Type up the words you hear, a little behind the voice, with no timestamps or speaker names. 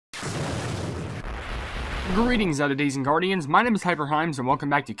Greetings, Oddities and Guardians. My name is HyperHimes, and welcome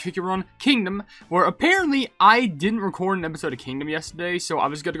back to Cookie Run Kingdom, where apparently I didn't record an episode of Kingdom yesterday, so I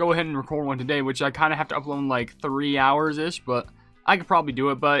was going to go ahead and record one today, which I kind of have to upload in like 3 hours-ish, but I could probably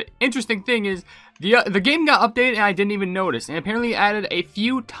do it. But interesting thing is, the game got updated and I didn't even notice, and apparently added a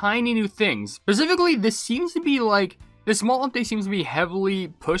few tiny new things. Specifically, this seems to be like... This small update seems to be heavily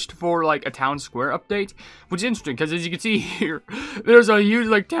pushed for, like, a town square update, which is interesting, because as you can see here, there's a huge,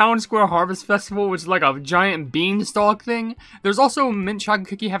 like, town square harvest festival, which is like a giant beanstalk thing. There's also mint chocolate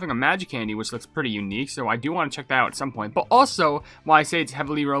cookie having a magic candy, which looks pretty unique, so I do want to check that out at some point. But also, why I say it's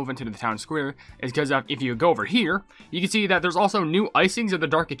heavily relevant to the town square is because if you go over here, you can see that there's also new icings of the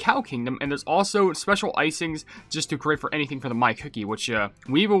Dark Cacao Kingdom, and there's also special icings just to create for anything for the My Cookie, which,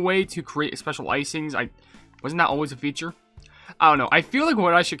 we have a way to create special icings. Wasn't that always a feature? I don't know. I feel like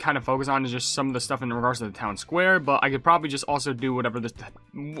what I should kind of focus on is just some of the stuff in regards to the town square, but I could probably just also do whatever the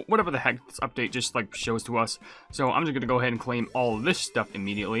heck this update just like shows to us. So I'm just gonna go ahead and claim all of this stuff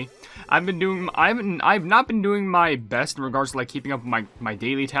immediately. I've not been doing my best in regards to like keeping up with my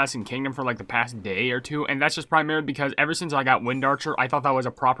daily tasks in Kingdom for like the past day or two, and that's just primarily because ever since I got Wind Archer, I thought that was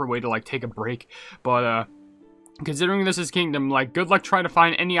a proper way to like take a break, but considering this is Kingdom, like, good luck trying to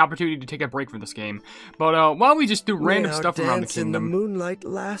find any opportunity to take a break for this game. But, while we just do random stuff around the Kingdom... in the moonlight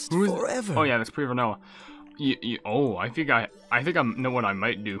last forever. Oh, yeah, that's pre-vanilla. Oh, I think I know what I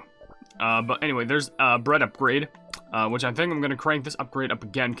might do. But anyway, there's a bread upgrade, which I think I'm gonna crank this upgrade up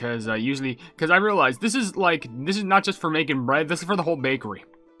again, because, because I realized this is not just for making bread, this is for the whole bakery,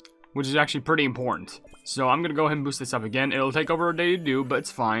 which is actually pretty important. So I'm gonna go ahead and boost this up again. It'll take over a day to do, but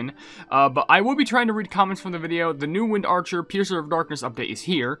it's fine. But I will be trying to read comments from the video. The new Wind Archer Piercer of Darkness update is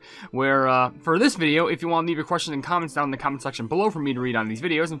here, where for this video, if you want to leave your questions and comments down in the comment section below for me to read on these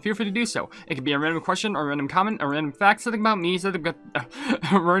videos, and feel free to do so. It could be a random question, or a random comment, a random fact, something about me, something about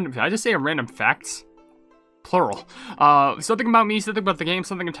random. Did I just say a random facts? Plural. Something about me, something about the game,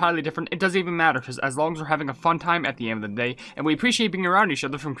 something entirely different. It doesn't even matter, because as long as we're having a fun time at the end of the day, and we appreciate being around each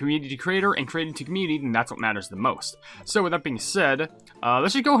other from community to creator and creator to community, then that's what matters the most. So with that being said,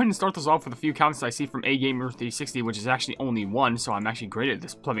 let's just go ahead and start this off with a few comments I see from AGamer360, which is actually only one, so I'm actually great at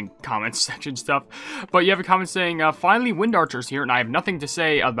this plumbing comments section stuff. But you have a comment saying, finally Wind Archer's here, and I have nothing to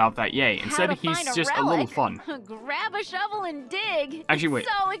say about that, yay. Instead, he's just a little fun. Grab a shovel and dig. Actually, wait.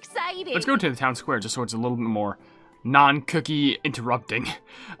 So exciting. Let's go to the town square just so it's a little bit more non-cookie interrupting.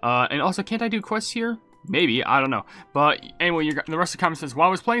 And also, can't I do quests here? Maybe, I don't know. But anyway, the rest of the comment says, while I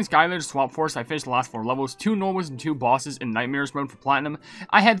was playing Skylar's Swap Force, I finished the last 4 levels, 2 normals and 2 bosses in Nightmares mode for Platinum.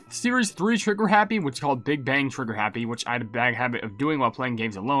 I had Series 3 Trigger Happy, which is called Big Bang Trigger Happy, which I had a bad habit of doing while playing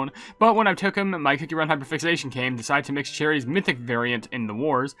games alone. But when I took him, my Cookie Run Hyperfixation came, decided to mix Cherry's mythic variant in the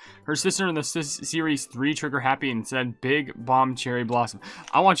Wars, her sister in the Series 3 Trigger Happy, and said Big Bomb Cherry Blossom.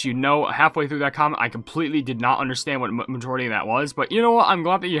 I want you to know, halfway through that comment, I completely did not understand what majority of that was, but you know what, I'm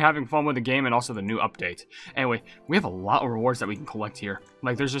glad that you're having fun with the game and also the new update. Anyway, we have a lot of rewards that we can collect here.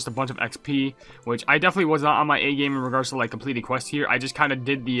 Like, there's just a bunch of XP, which I definitely was not on my A game in regards to, like, completing quests here. I just kind of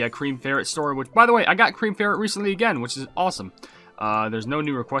did the Cream Ferret story, which, by the way, I got Cream Ferret recently again, which is awesome. There's no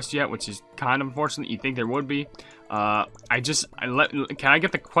new request yet, which is kind of unfortunate. You'd think there would be. Can I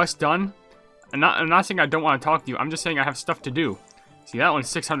get the quest done? I'm not saying I don't want to talk to you. I'm just saying I have stuff to do. See, that one's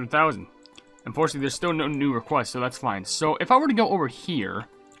 600,000. Unfortunately, there's still no new requests, so that's fine. So, if I were to go over here,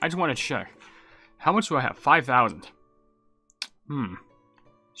 I just want to check. How much do I have? 5,000.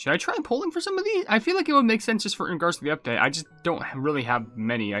 Should I try polling for some of these? I feel like it would make sense just for in regards to the update. I just don't really have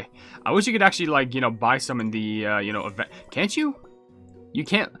many. I wish you could actually, like, you know, buy some in the, event. Can't you? You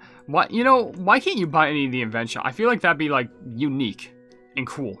can't. What? You know, why can't you buy any of the event shop? I feel like that'd be, like, unique and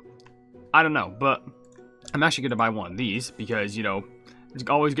cool. I don't know, but I'm actually going to buy one of these because, you know, it's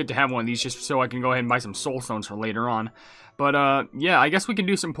always good to have one of these just so I can go ahead and buy some soul stones for later on. But, yeah, I guess we can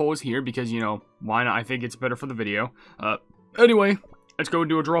do some polls here because, you know, why not? I think it's better for the video. Anyway, let's go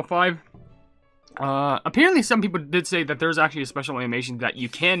do a draw 5. Apparently some people did say that there's actually a special animation that you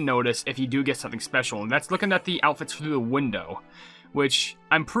can notice if you do get something special, and that's looking at the outfits through the window, which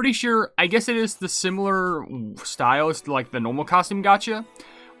I'm pretty sure, I guess it is the similar style as to, like, the normal costume gacha,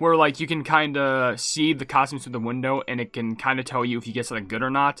 where, like, you can kind of see the costumes through the window, and it can kind of tell you if you get something good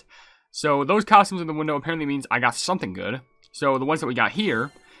or not. So those costumes in the window apparently means I got something good. So the ones that we got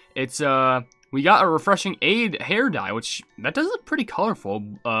here, it's, we got a refreshing Aid hair dye, which, that does look pretty colorful.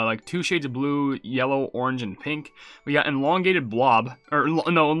 Like 2 shades of blue, yellow, orange, and pink. We got elongated blob, or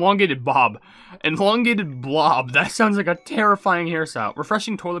no, elongated bob. Elongated blob, that sounds like a terrifying hairstyle.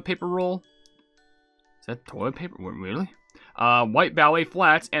 Refreshing toilet paper roll. Is that toilet paper? Really? White ballet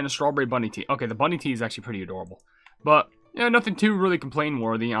flats, and a strawberry bunny tea. Okay, the bunny tea is actually pretty adorable. But Yeah, nothing too really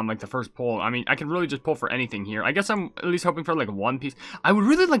complain-worthy on, like, the first pull. I mean, I can really just pull for anything here. I guess I'm at least hoping for, like, one piece. I would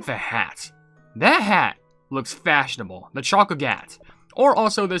really like the hat. That hat looks fashionable. The Chocogat. Or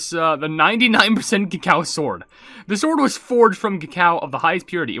also this, the 99% Cacao sword. The sword was forged from cacao of the highest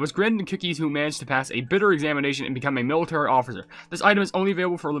purity. It was granted to cookies who managed to pass a bitter examination and become a military officer. This item is only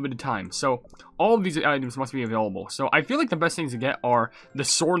available for a limited time, so all of these items must be available. So I feel like the best things to get are the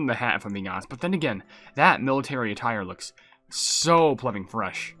sword and the hat, if I'm being honest. But then again, that military attire looks so pleving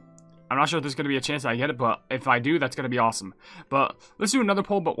fresh. I'm not sure if there's going to be a chance I get it, but if I do, that's going to be awesome. But let's do another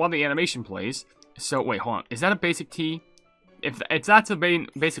poll, but while the animation plays. So, wait, hold on. Is that a basic tee? If that's a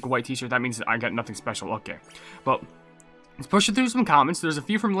basic white t-shirt, that means I got nothing special. Okay. But let's push it through some comments. There's a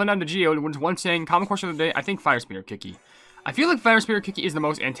few from Linda and Geo. One saying, common question of the day, I think Fire Spirit Kiki. I feel like Fire Spirit Kiki is the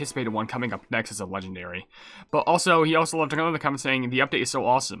most anticipated one coming up next as a legendary. But also, he also left another comment saying, the update is so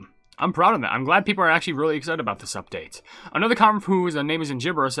awesome. I'm proud of that. I'm glad people are actually really excited about this update. Another comment whose name is in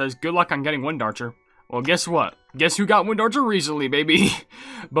Gibber says, good luck on getting Wind Archer. Well, guess what? Guess who got Wind Archer recently, baby?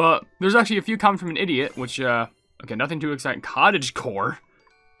 But there's actually a few comments from an idiot, which, okay, nothing too exciting. Cottagecore.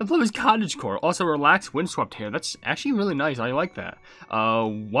 I love his cottagecore. Also, relaxed windswept hair. That's actually really nice. I like that.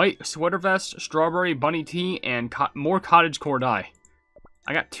 White sweater vest, strawberry bunny tea, and more cottagecore dye.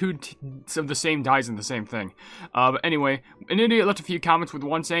 I got two of the same dyes in the same thing. But anyway, an idiot left a few comments with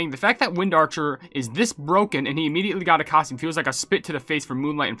one saying, the fact that Wind Archer is this broken and he immediately got a costume feels like a spit to the face for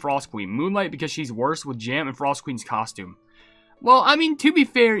Moonlight and Frost Queen. Moonlight because she's worse with Jam and Frost Queen's costume. Well, I mean, to be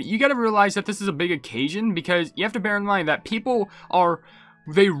fair, you gotta realize that this is a big occasion because you have to bear in mind that people are...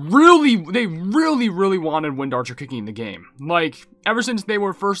 They really wanted Wind Archer kicking in the game. Like, ever since they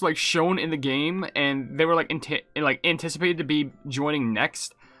were first, like, shown in the game, and they were, like, anticipated to be joining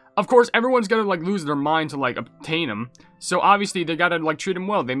next. Of course, everyone's gonna, like, lose their mind to, like, obtain him. So, obviously, they gotta, like, treat him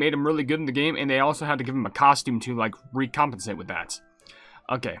well. They made him really good in the game, and they also had to give him a costume to, like, recompensate with that.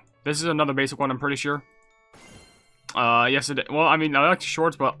 Okay, this is another basic one, I'm pretty sure. Yes, it is. Well, I mean, I like the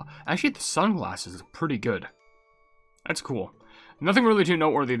shorts, but actually, the sunglasses are pretty good. That's cool. Nothing really too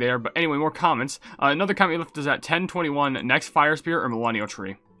noteworthy there, but anyway, more comments. Another comment left is at 1021, next Fire Spirit or Millennial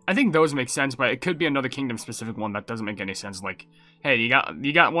Tree. I think those make sense, but it could be another Kingdom-specific one that doesn't make any sense. Like, hey,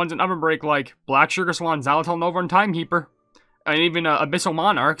 you got ones in OvenBreak like Black Sugar Swan, Xylotel Nova, and Timekeeper. And even Abyssal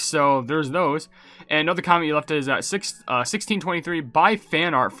Monarch, so there's those. And another comment you left is at 1623, buy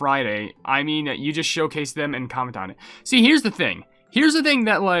fan art Friday. I mean, you just showcase them and comment on it. See, here's the thing. Here's the thing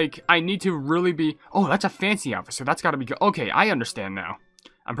that, like, I need to really be... Oh, that's a fancy outfit, so that's gotta be good. Okay, I understand now.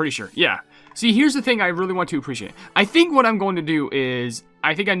 I'm pretty sure. Yeah. See, here's the thing I really want to appreciate. I think what I'm going to do is...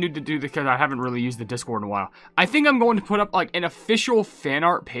 I think I need to do this because I haven't really used the Discord in a while. I think I'm going to put up, like, an official fan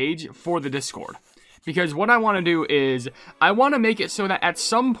art page for the Discord. Because what I want to do is, I want to make it so that at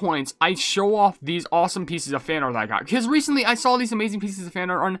some points, I show off these awesome pieces of fan art that I got. Because recently, I saw these amazing pieces of fan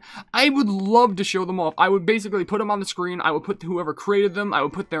art, and I would love to show them off. I would basically put them on the screen, I would put whoever created them, I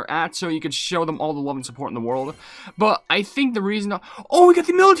would put their @ so you could show them all the love and support in the world. But I think the reason... Oh, we got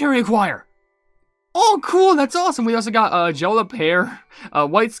the military acquire! Oh, cool, that's awesome. We also got gel up hair,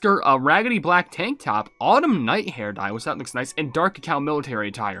 white skirt, raggedy black tank top, autumn night hair dye, which that looks nice, and dark cacao military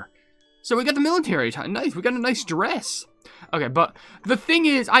attire. So we got the military attire. Nice, we got a nice dress. Okay, but the thing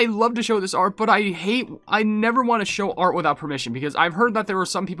is, I love to show this art, but I never want to show art without permission, because I've heard that there were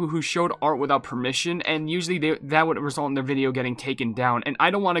some people who showed art without permission, and usually that would result in their video getting taken down, and I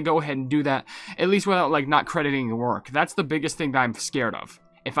don't want to go ahead and do that, at least without, like, not crediting the work. That's the biggest thing that I'm scared of,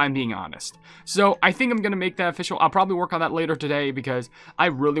 if I'm being honest. So I think I'm going to make that official. I'll probably work on that later today, because I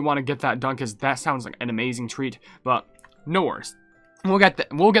really want to get that done, because that sounds like an amazing treat, but no worries. We'll get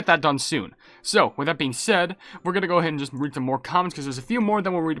that done soon. So, with that being said, we're going to go ahead and just read some more comments, because there's a few more,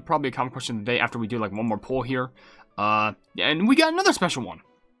 then we'll read probably a comment question of the day after we do, like, one more poll here. And we got another special one.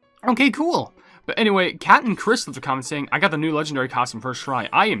 Okay, cool. But anyway, Kat and Chris left a comment saying, I got the new legendary costume first try.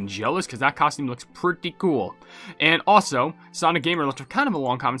 I am jealous, because that costume looks pretty cool. And also, Sonic Gamer left a kind of a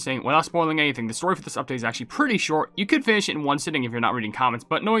long comment saying, without spoiling anything, the story for this update is actually pretty short. You could finish it in one sitting if you're not reading comments,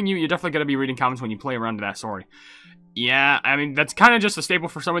 but knowing you, you're definitely going to be reading comments when you play around to that story. Yeah, I mean, that's kind of just a staple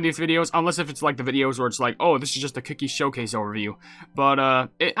for some of these videos, unless if it's like the videos where it's like, oh, this is just a cookie showcase overview. But,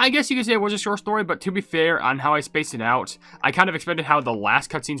 I guess you could say it was a short story, but to be fair, on how I spaced it out, I kind of expected how the last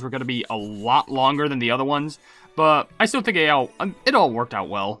cutscenes were going to be a lot longer than the other ones, but I still think it all worked out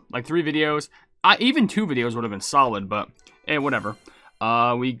well. Like, 3 videos, even 2 videos would have been solid, but, whatever.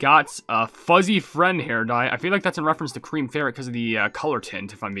 We got a Fuzzy Friend hair dye. I feel like that's in reference to Cream Ferret because of the color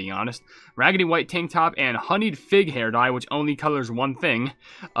tint, if I'm being honest. Raggedy white tank top and honeyed fig hair dye, which only colors one thing.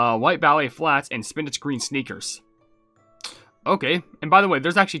 White ballet flats and spinach green sneakers. Okay, and by the way,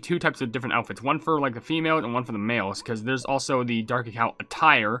 there's actually two types of different outfits. One for, like, the females and one for the males, because there's also the Dark Cacao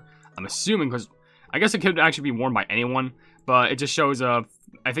attire, I'm assuming, because I guess it could actually be worn by anyone, but it just shows, I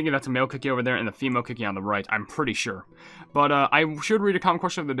think that's a male cookie over there and the female cookie on the right, I'm pretty sure. But, I should read a comment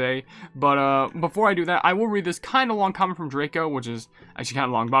question of the day, but, before I do that, I will read this kind of long comment from Draco, which is actually kind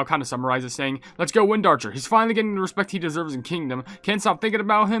of long, but I'll kind of summarize it saying, "Let's go Wind Archer. He's finally getting the respect he deserves in Kingdom. Can't stop thinking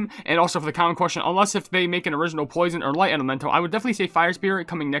about him." And also for the comment question, unless if they make an original poison or light elemental, I would definitely say Fire Spirit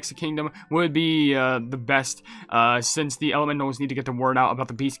coming next to Kingdom would be, the best, since the elementals need to get the word out about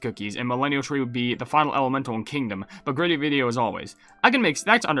the Beast Cookies, and Millennial Tree would be the final elemental in Kingdom. But great video as always. I can make,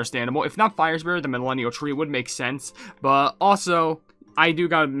 that's understandable. If not Fire Spirit, the Millennial Tree would make sense, but also, I do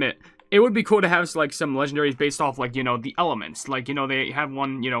gotta admit, it would be cool to have, like, some legendaries based off, like, you know, the elements. Like, you know, they have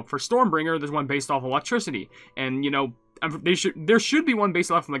one, you know, for Stormbringer, there's one based off electricity. And, you know, there should be one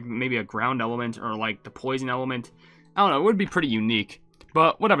based off, like, maybe a ground element or, like, the poison element. I don't know, it would be pretty unique.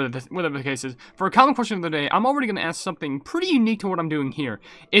 But whatever the case is, for a common question of the day, I'm already going to ask something pretty unique to what I'm doing here.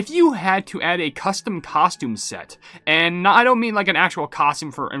 If you had to add a custom costume set, and I don't mean like an actual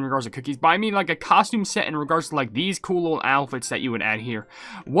costume in regards to cookies, but I mean like a costume set in regards to like these cool little outfits that you would add here,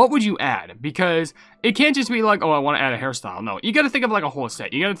 what would you add? Because it can't just be like, oh, I want to add a hairstyle. No, you got to think of like a whole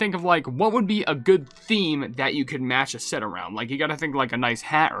set. You got to think of like what would be a good theme that you could match a set around. Like you got to think like a nice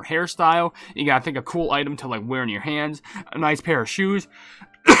hat or hairstyle. You got to think a cool item to like wear in your hands, a nice pair of shoes.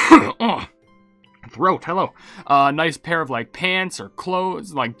 Oh, throat, hello. Nice pair of like pants or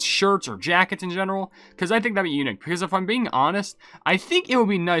clothes, like shirts or jackets in general, because I think that'd be unique. Because if I'm being honest, I think it would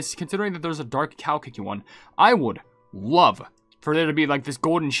be nice, considering that there's a Dark Cacao cookie one. I would love for there to be like this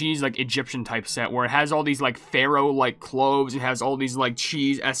golden cheese like Egyptian type set where it has all these like pharaoh like clothes, it has all these like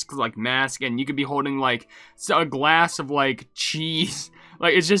cheese-esque like mask, and you could be holding like a glass of like cheese.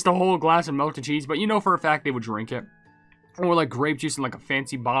 Like it's just a whole glass of melted cheese, but you know for a fact they would drink it. Or like grape juice in like a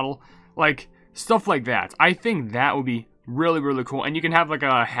fancy bottle. Like stuff like that. I think that would be really, really cool. And you can have like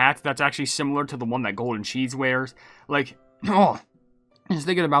a hat that's actually similar to the one that Golden Cheese wears. Like, oh, just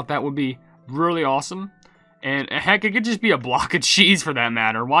thinking about that would be really awesome. And heck, it could just be a block of cheese for that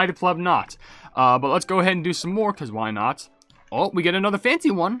matter. Why the pleb not? But let's go ahead and do some more, because why not? Oh, we get another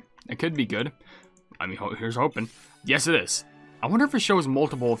fancy one. It could be good. I mean, here's hoping. Yes, it is. I wonder if it shows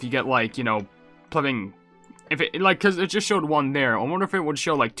multiple if you get like, you know, plebbing. If it, like, because it just showed one there. I wonder if it would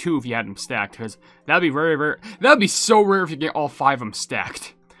show, like, two if you had them stacked. Because that'd be very rare. That'd be so rare if you get all 5 of them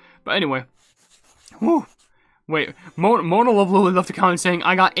stacked. But anyway. Whew. Wait. Mona Lovely left a comment saying,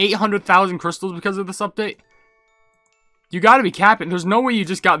 I got 800,000 crystals because of this update. You gotta be capping. There's no way you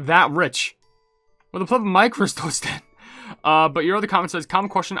just got that rich. Well, the flip of my crystals then. But your other comment says, common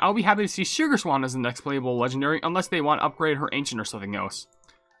question, I'll be happy to see Sugar Swan as the next playable legendary. Unless they want to upgrade her ancient or something else.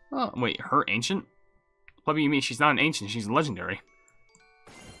 Oh, wait. Her ancient? What do you mean? She's not an ancient, she's a legendary.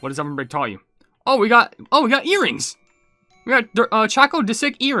 What does OvenBreak taught you? Oh, we got earrings! We got Choco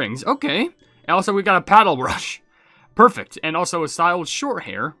Disick earrings, okay. And also we got a paddle brush. Perfect. And also a styled short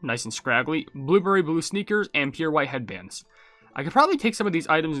hair, nice and scraggly, blueberry blue sneakers, and pure white headbands. I could probably take some of these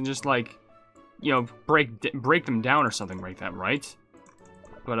items and just like, you know, break them down or something like that, right?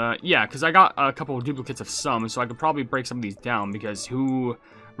 But yeah, because I got a couple of duplicates of some, so I could probably break some of these down, because who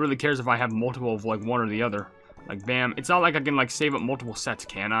really cares if I have multiple of like one or the other? Like bam, it's not like I can like save up multiple sets,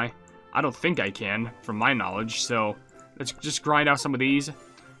 can I? I don't think I can, from my knowledge, so let's just grind out some of these.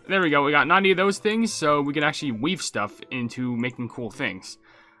 There we go, we got 90 of those things, so we can actually weave stuff into making cool things.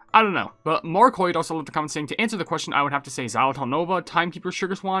 I don't know, but Mark Hoyt also left a comment saying, to answer the question, I would have to say Xylotal Nova, Timekeeper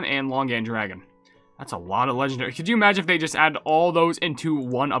Sugar Swan, and Longan Dragon. That's a lot of legendary. Could you imagine if they just added all those into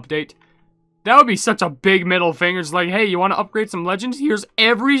one update? That would be such a big middle finger. It's like, hey, you want to upgrade some legends? Here's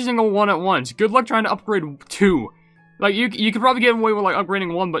every single one at once. Good luck trying to upgrade 2. Like, you could probably get away with, like,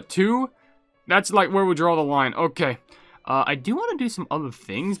 upgrading 1, but 2? That's, like, where we draw the line. Okay. I do want to do some other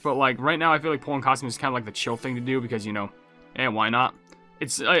things, but, like, right now I feel like pulling costumes is kind of like the chill thing to do because, you know, why not?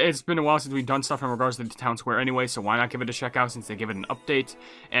 It's been a while since we've done stuff in regards to the town square anyway, so why not give it a check out since they give it an update.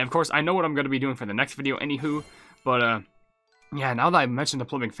 And, of course, I know what I'm going to be doing for the next video anywho, but, yeah, now that I mentioned the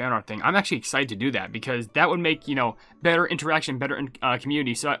plumbing fan art thing, I'm actually excited to do that, because that would make, you know, better interaction, better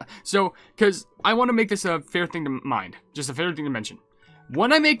community. So, because I want to make this a fair thing to mind, just a fair thing to mention.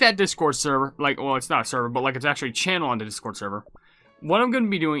 When I make that Discord server, like, well, it's not a server, but, like, it's actually a channel on the Discord server, what I'm going to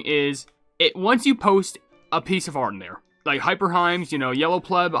be doing is, once you post a piece of art in there, like HyperHimes, you know, Yellow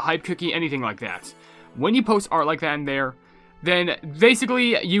Pleb, Hype Cookie, anything like that, when you post art like that in there, then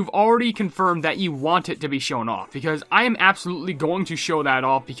basically you've already confirmed that you want it to be shown off, because I am absolutely going to show that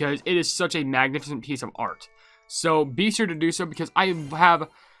off because it is such a magnificent piece of art. So be sure to do so, because I have,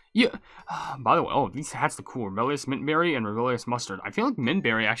 Yeah. By the way, oh, these hats look cool. Rebellious Mintberry and Rebellious Mustard. I feel like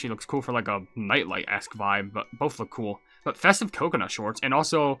Mintberry actually looks cool for like a nightlight-esque vibe, but both look cool. But Festive Coconut Shorts and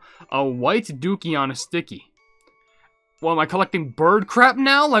also a white dookie on a sticky. Well, am I collecting bird crap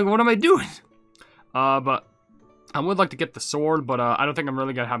now? Like, what am I doing? But I would like to get the sword, but I don't think I'm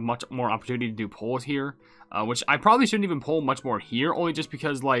really going to have much more opportunity to do pulls here. Which I probably shouldn't even pull much more here, only just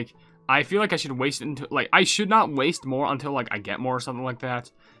because, like, I feel like I should waste it until, like, I should not waste more until, like, I get more or something like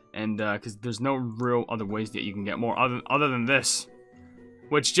that. And, because there's no real other ways that you can get more other than this.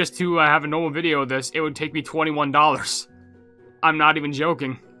 Which, just to have a normal video of this, it would take me $21. I'm not even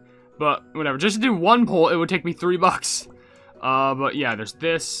joking. But, whatever. Just to do one pull, it would take me $3. But yeah, there's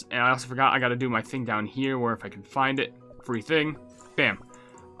this, and I also forgot I gotta do my thing down here, where if I can find it, free thing, bam.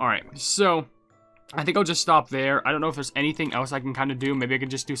 Alright, so, I think I'll just stop there. I don't know if there's anything else I can kind of do. Maybe I can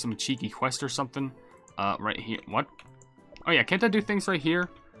just do some cheeky quest or something. Right here, what? Oh yeah, can't I do things right here?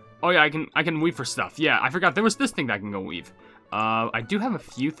 Oh yeah, I can weave for stuff. Yeah, I forgot there was this thing that I can go weave. I do have a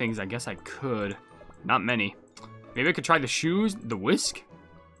few things I guess I could. Not many. Maybe I could try the shoes, the whisk?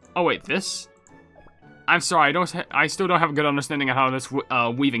 Oh wait, this? I'm sorry, I still don't have a good understanding of how this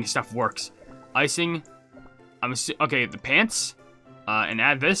weaving stuff works. Icing, okay, the pants, and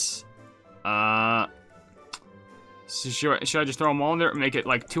add this. So should I just throw them all in there and make it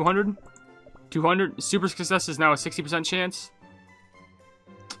like 200? 200? Super success is now a 60% chance.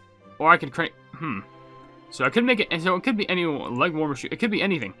 Or I could create, So I could make it, so it could be any leg warmer shoe. It could be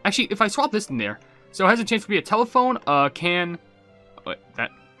anything. Actually, if I swap this in there, so it has a chance to be a telephone, can, wait,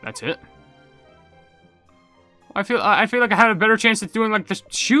 that's it. I feel like I had a better chance at doing like the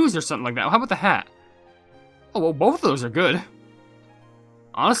shoes or something like that. How about the hat? Oh well, both of those are good.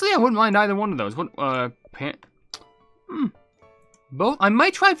 Honestly, I wouldn't mind either one of those. What pant? Both. I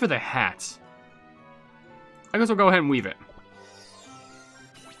might try for the hat. I guess we'll go ahead and weave it.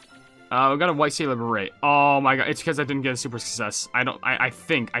 We got a white sailor beret. Oh my god, it's because I didn't get a super success. I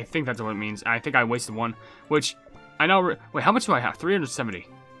think that's what it means. I think I wasted one, which I know. Wait, how much do I have? 370.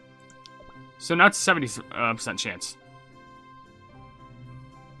 So now it's 70% chance.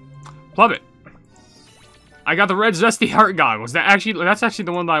 Love it. I got the red zesty heart goggles. That's actually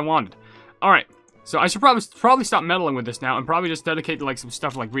the one that I wanted. All right. So I should probably stop meddling with this now and probably just dedicate to like some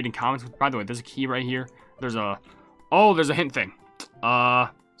stuff like reading comics. By the way, there's a key right here. There's a hint thing.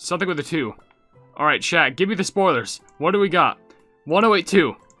 Something with a 2. All right, chat. Give me the spoilers. What do we got?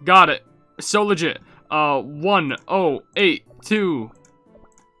 1082. Got it. So legit. 1082.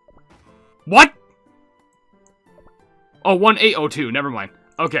 What? Oh, 1802. Never mind.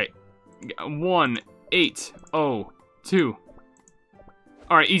 Okay. 1802.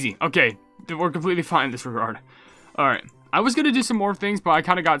 Alright, easy. Okay. We're completely fine in this regard. Alright. I was gonna do some more things, but I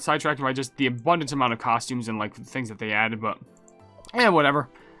kind of got sidetracked by just the abundant amount of costumes and, like, things that they added, but... yeah, whatever.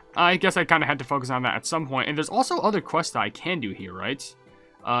 I guess I kind of had to focus on that at some point. And there's also other quests that I can do here, right?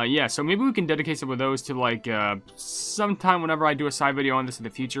 Yeah, so maybe we can dedicate some of those to, like, sometime whenever I do a side video on this in the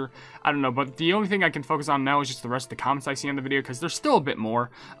future. I don't know, but the only thing I can focus on now is just the rest of the comments I see on the video, because there's still a bit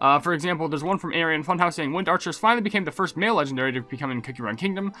more. For example, there's one from Arian Funhouse saying, Wind Archers finally became the first male legendary to become in Cookie Run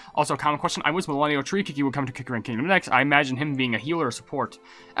Kingdom. Also, common question, I wish Millennial Tree Cookie would come to Cookie Run Kingdom next. I imagine him being a healer or support.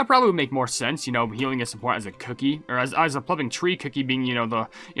 That probably would make more sense, you know, healing a support as a cookie, or as a plumbing tree cookie being, the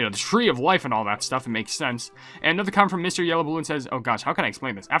tree of life and all that stuff. It makes sense. And another comment from Mr. Yellow Balloon says, oh gosh, how can I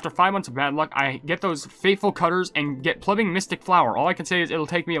explain this? After 5 months of bad luck, I get those fateful cutters and get plumbing mystic flower. All I can say is it'll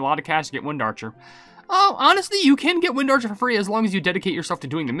take me a lot of cash to get Wind Archer. Oh, honestly, you can get Wind Archer for free as long as you dedicate yourself to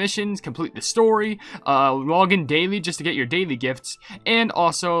doing the missions, complete the story, log in daily just to get your daily gifts, and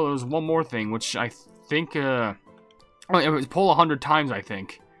also there's one more thing, which I think, it was pull 100 times, I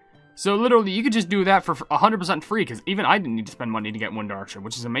think. So literally, you could just do that for 100% free, because even I didn't need to spend money to get Wind Archer,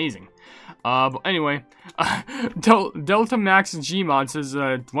 which is amazing. But anyway, Delta Max Gmod says,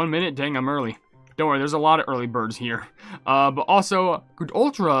 1 minute, dang, I'm early. Don't worry, there's a lot of early birds here. But also, Good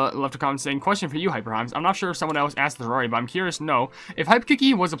Ultra left a comment saying, question for you, HyperHimes. I'm not sure if someone else asked this already, but I'm curious to know, if Hype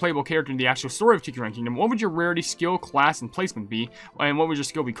Cookie was a playable character in the actual story of Cookie Run Kingdom, what would your rarity, skill, class, and placement be, and what would your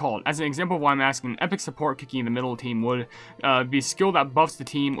skill be called? As an example of why I'm asking, an epic support Cookie in the middle team would be a skill that buffs the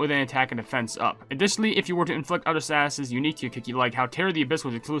team with an attack and defense up. Additionally, if you were to inflict other statuses unique to your Cookie, like how Terror the Abyss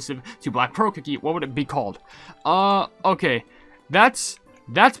was exclusive to Black Pearl Cookie, what would it be called? Okay. That's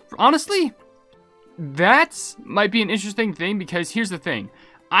honestly... that might be an interesting thing, because here's the thing.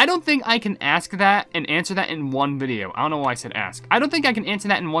 I don't think I can ask that and answer that in one video. I don't know why I said ask. I don't think I can answer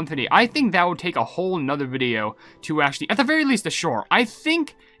that in one video. I think that would take a whole nother video to actually, at the very least, a short. I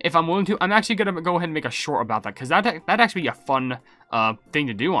think, if I'm willing to, I'm actually going to go ahead and make a short about that, because that'd actually be a fun thing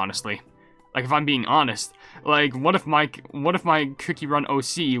to do, honestly. Like, if I'm being honest. Like, what if my Cookie Run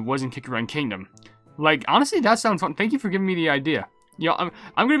OC wasn't Cookie Run Kingdom? Like, honestly, that sounds fun. Thank you for giving me the idea. You know,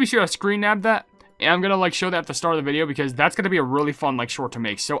 I'm gonna be sure to screen nab that. And I'm gonna, like, show that at the start of the video because that's gonna be a really fun, like, short to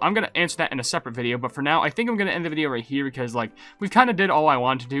make. So I'm gonna answer that in a separate video. But for now, I think I'm gonna end the video right here because, like, we've kind of did all I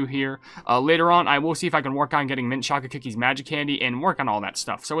wanted to do here. Later on, I will see if I can work on getting Mint Chocolate Cookies Magic Candy and work on all that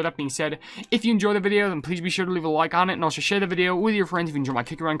stuff. So with that being said, if you enjoyed the video, then please be sure to leave a like on it and also share the video with your friends if you enjoy my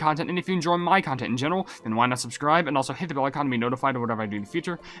Cookie Run content. And if you enjoy my content in general, then why not subscribe and also hit the bell icon to be notified of whatever I do in the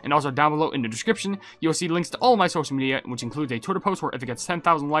future. And also down below in the description, you'll see links to all of my social media, which includes a Twitter post where if it gets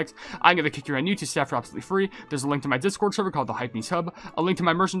 10,000 likes, I get the Cookie Run YouTube staff for absolutely free. There's a link to my Discord server called the Hypenese Hub, a link to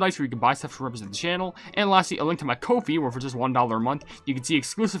my merchandise where you can buy stuff to represent the channel, and lastly, a link to my Ko-fi where for just $1 a month, you can see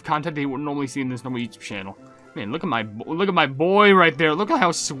exclusive content that you wouldn't normally see in this normal YouTube channel. Man, look at my boy right there. Look at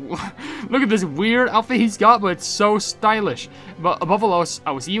how look at this weird outfit he's got, but it's so stylish. But above all else,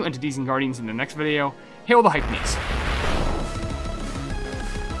 I will see you entities and guardians in the next video. Hail the Hypenese.